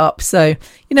giving up. So,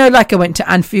 like I went to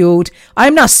Anfield. I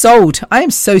am now sold. I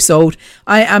am so sold.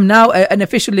 I am now an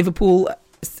official Liverpool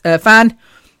fan.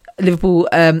 Liverpool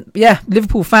fan.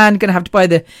 Going to have to buy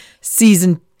the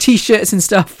season T-shirts and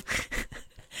stuff.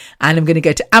 And I'm going to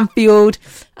go to Anfield.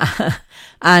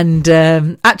 And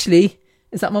actually,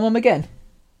 is that my mum again?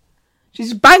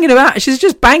 She's banging around. She's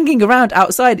just banging around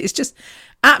outside. It's just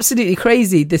absolutely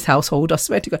crazy, this household. I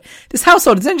swear to God. This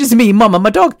household, it's not just me, Mum, and my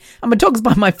dog. And my dog's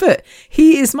by my foot.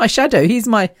 He is my shadow. He's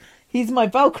my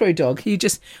Velcro dog. He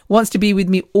just wants to be with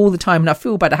me all the time. And I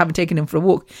feel bad I haven't taken him for a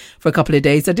walk for a couple of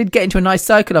days. I did get into a nice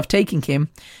cycle of taking him.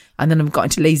 And then I've got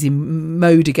into lazy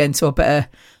mode again. So I better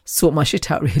sort my shit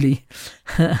out, really.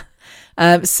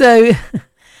 So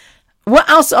what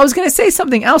else? I was going to say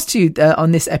something else to you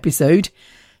on this episode.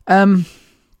 But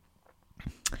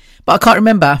I can't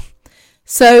remember.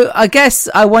 So I guess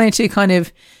I wanted to kind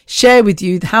of share with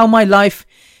you how my life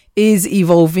is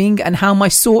evolving, and how my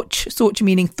soch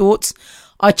meaning thoughts,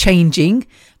 are changing,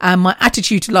 and my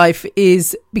attitude to life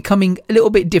is becoming a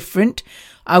little bit different.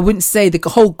 I wouldn't say the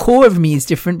whole core of me is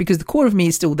different, because the core of me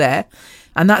is still there,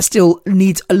 and that still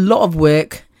needs a lot of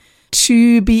work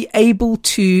to be able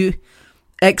to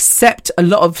accept a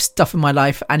lot of stuff in my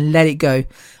life and let it go.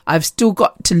 I've still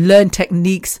got to learn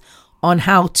techniques on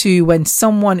how to, when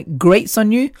someone grates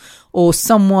on you, or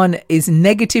someone is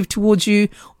negative towards you,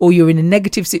 or you're in a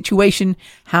negative situation,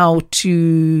 how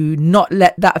to not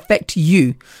let that affect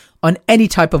you on any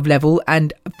type of level,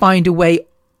 and find a way,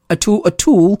 a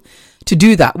tool to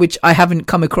do that, which I haven't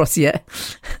come across yet,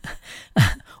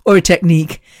 or a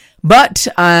technique. But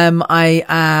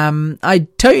I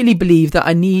totally believe that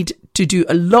I need to do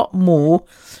a lot more,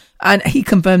 and he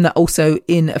confirmed that also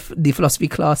in the philosophy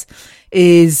class,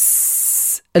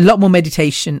 is a lot more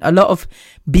meditation, a lot of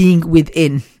being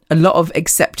within, a lot of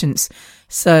acceptance.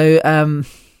 So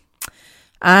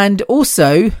and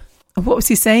also, what was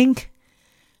he saying?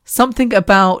 Something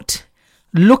about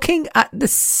looking at the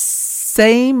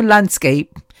same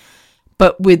landscape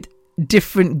but with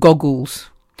different goggles.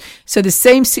 So the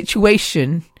same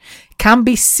situation can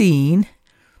be seen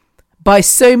by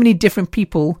so many different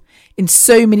people in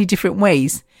so many different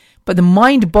ways. But the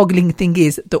mind-boggling thing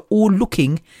is they're all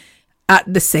looking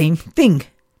at the same thing,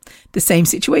 the same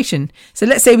situation. So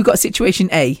let's say we've got situation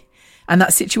A, and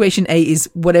that situation A is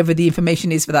whatever the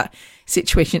information is for that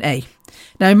situation A.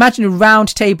 Now imagine a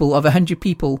round table of 100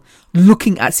 people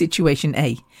looking at situation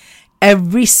A.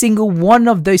 Every single one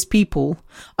of those people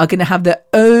are going to have their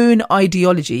own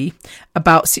ideology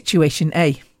about situation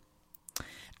A.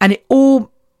 And it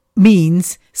all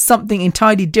means something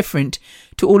entirely different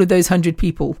to all of those 100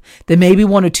 people. There may be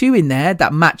one or two in there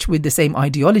that match with the same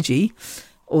ideology,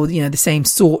 or, you know, the same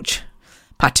sort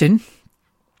pattern.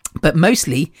 But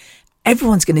mostly,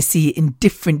 everyone's going to see it in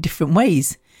different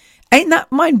ways. Ain't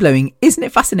that mind-blowing? Isn't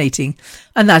it fascinating?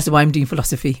 And that's why I'm doing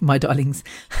philosophy, my darlings.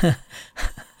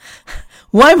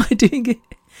 Why am I doing it?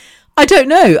 I don't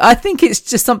know. I think it's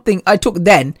just something I took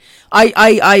then.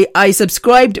 I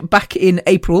subscribed back in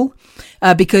April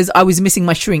because I was missing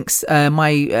my shrinks,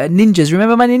 my ninjas.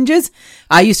 Remember my ninjas?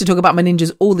 I used to talk about my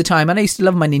ninjas all the time, and I used to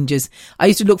love my ninjas. I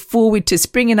used to look forward to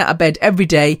springing out of bed every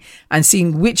day and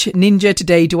seeing which ninja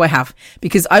today do I have,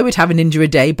 because I would have a ninja a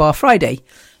day bar Friday.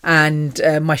 And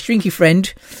my shrinky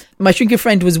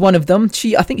friend was one of them.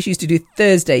 I think she used to do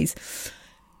Thursdays.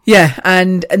 Yeah,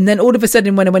 and then all of a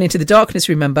sudden, when I went into the darkness,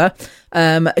 remember,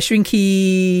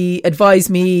 Shrinky advised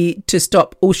me to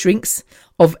stop all shrinks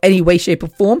of any way, shape or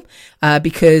form,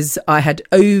 because I had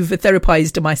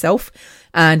over-therapized myself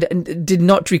and did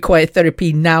not require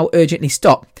therapy, now urgently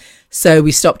stop. So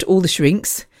we stopped all the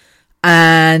shrinks,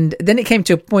 and then it came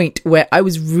to a point where I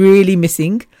was really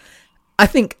missing, I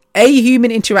think, A, human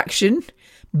interaction,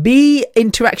 B,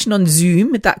 interaction on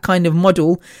Zoom, that kind of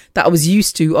model that I was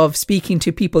used to, of speaking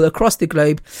to people across the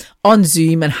globe on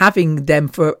Zoom and having them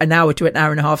for an hour to an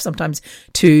hour and a half, sometimes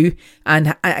two,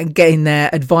 and getting their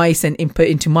advice and input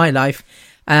into my life.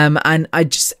 And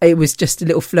it was just a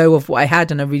little flow of what I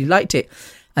had, and I really liked it.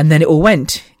 And then it all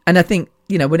went. And I think,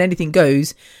 you know, when anything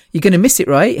goes, you're going to miss it,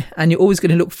 right? And you're always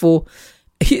going to look for,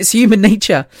 it's human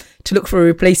nature to look for a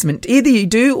replacement. Either you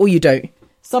do or you don't.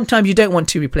 Sometimes you don't want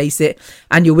to replace it,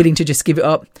 and you're willing to just give it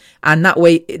up. And that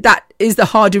way, that is the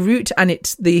harder route, and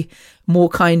it's the more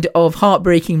kind of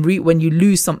heartbreaking route when you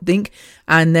lose something,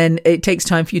 and then it takes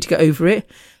time for you to get over it.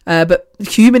 But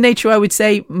human nature, I would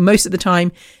say, most of the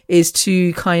time is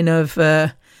to kind of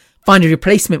find a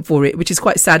replacement for it, which is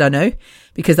quite sad, I know,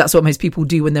 because that's what most people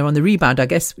do when they're on the rebound, I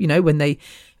guess. You know, when they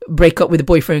break up with a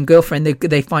boyfriend and girlfriend,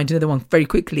 they find another one very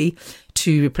quickly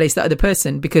to replace that other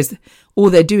person, because all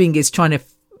they're doing is trying to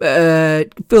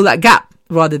fill that gap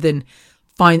rather than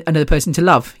find another person to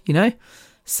love, you know.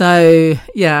 So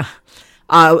yeah,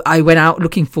 I went out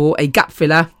looking for a gap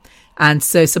filler, and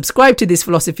so subscribed to this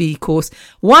philosophy course.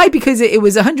 Why? Because it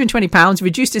was £120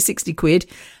 reduced to 60 quid,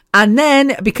 and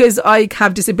then because I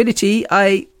have disability,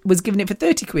 I was given it for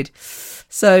 30 quid.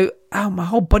 So my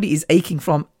whole body is aching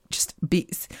from just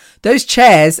beats. Those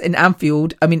chairs in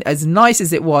Anfield, I mean, as nice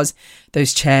as it was,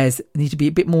 those chairs need to be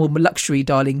a bit more luxury,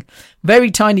 darling.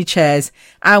 Very tiny chairs,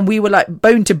 and we were like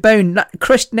bone to bone,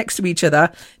 crushed next to each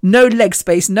other. No leg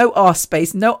space, no arse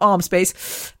space, no arm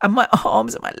space, and my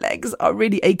arms and my legs are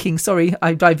really aching. Sorry,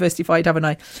 I've diversified, haven't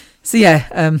I? So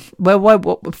yeah,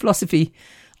 what philosophy?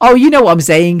 Oh, you know what I'm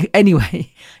saying.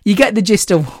 Anyway, you get the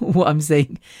gist of what I'm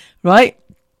saying, right?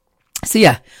 So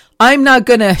yeah, I'm now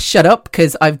going to shut up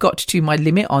because I've got to my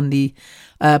limit on the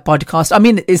podcast. I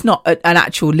mean, it's not an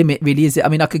actual limit, really, is it? I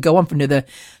mean, I could go on for another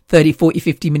 30, 40,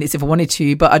 50 minutes if I wanted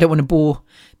to, but I don't want to bore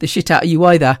the shit out of you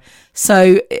either.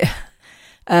 So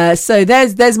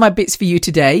there's my bits for you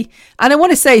today. And I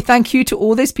want to say thank you to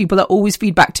all those people that always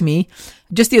feed back to me.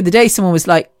 Just the other day, someone was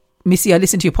like, Missy, I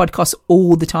listen to your podcast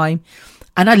all the time.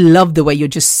 And I love the way you're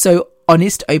just so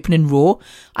honest, open and raw.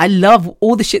 I love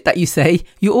all the shit that you say.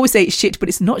 You always say it's shit, but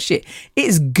it's not shit.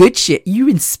 It's good shit. You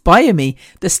inspire me.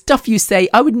 The stuff you say,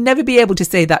 I would never be able to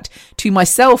say that to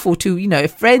myself or to,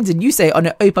 friends, and you say it on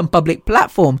an open public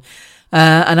platform.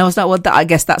 And I was like, well, I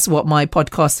guess that's what my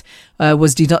podcast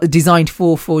was designed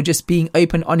for just being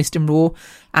open, honest and raw,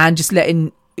 and just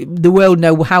letting the world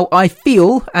know how I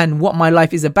feel and what my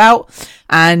life is about.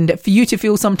 And for you to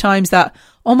feel sometimes that,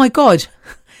 oh my God,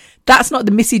 that's not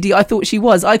the Missy D I thought she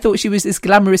was. I thought she was this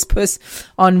glamorous puss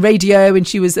on radio and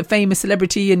she was a famous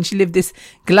celebrity and she lived this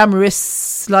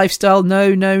glamorous lifestyle.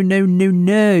 No.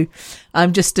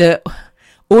 I'm just a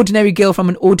ordinary girl from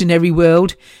an ordinary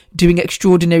world doing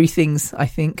extraordinary things, I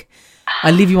think.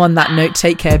 I'll leave you on that note.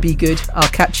 Take care. Be good. I'll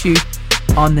catch you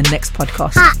on the next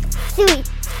podcast. Hot, sweet,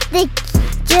 thick,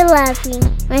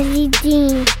 jalopy, Missy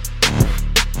D.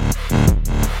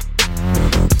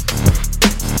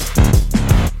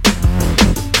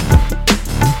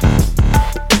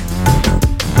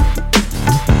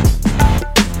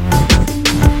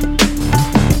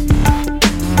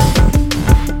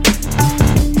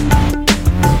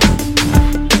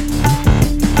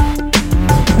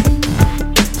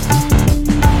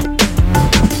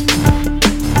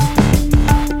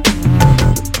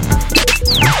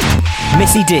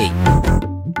 Missy D.